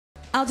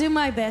I'll do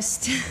my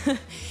best.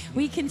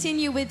 We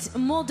continue with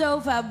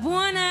Moldova.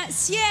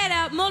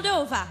 Buonasera,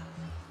 Moldova.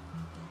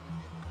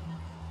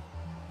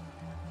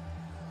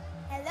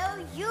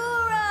 Hello,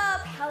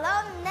 Europe.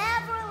 Hello,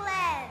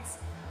 Netherlands.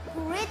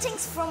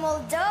 Greetings from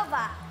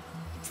Moldova.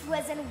 It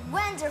was a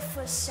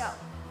wonderful show.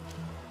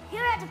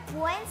 Here are the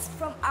points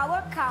from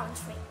our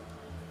country.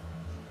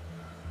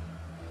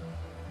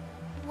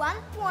 1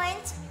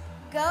 point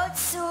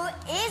goes to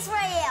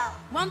Israel.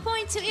 1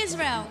 point to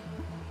Israel.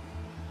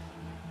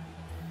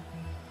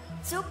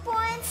 2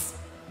 points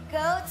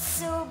go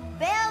to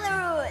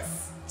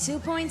Belarus. 2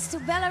 points to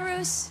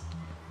Belarus.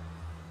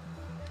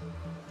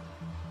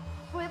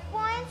 3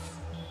 points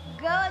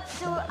go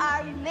to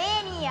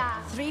Armenia.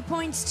 3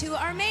 points to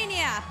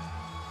Armenia.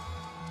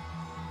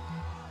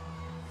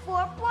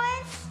 4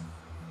 points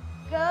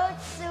go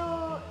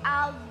to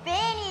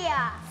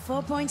Albania.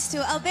 4 points to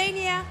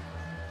Albania.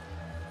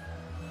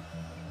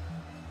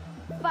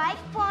 5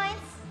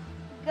 points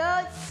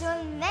go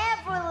to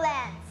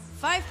Netherlands.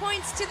 5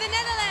 points to the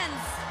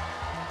Netherlands.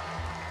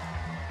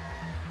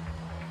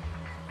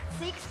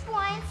 6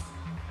 points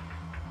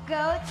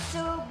go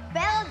to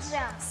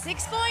Belgium.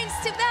 6 points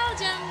to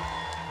Belgium.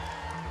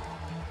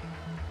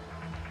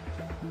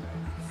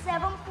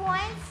 7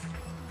 points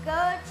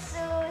go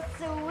to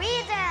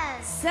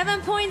Sweden.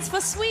 7 points for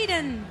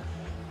Sweden.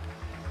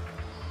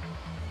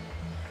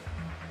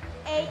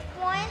 8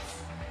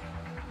 points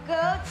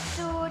go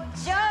to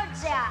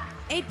Georgia.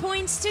 8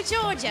 points to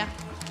Georgia.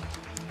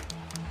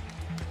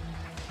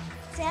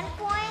 10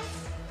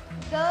 points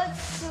go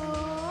to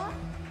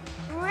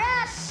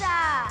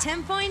Russia.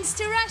 10 points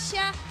to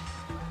Russia.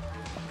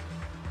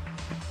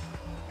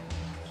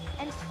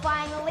 And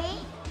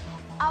finally,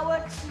 our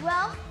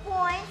 12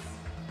 points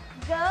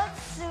go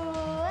to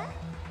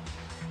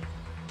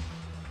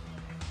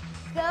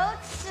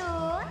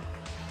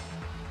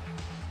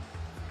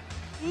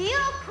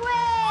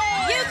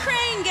Ukraine.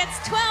 Ukraine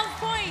gets 12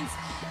 points.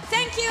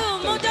 Thank you,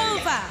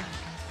 Moldova.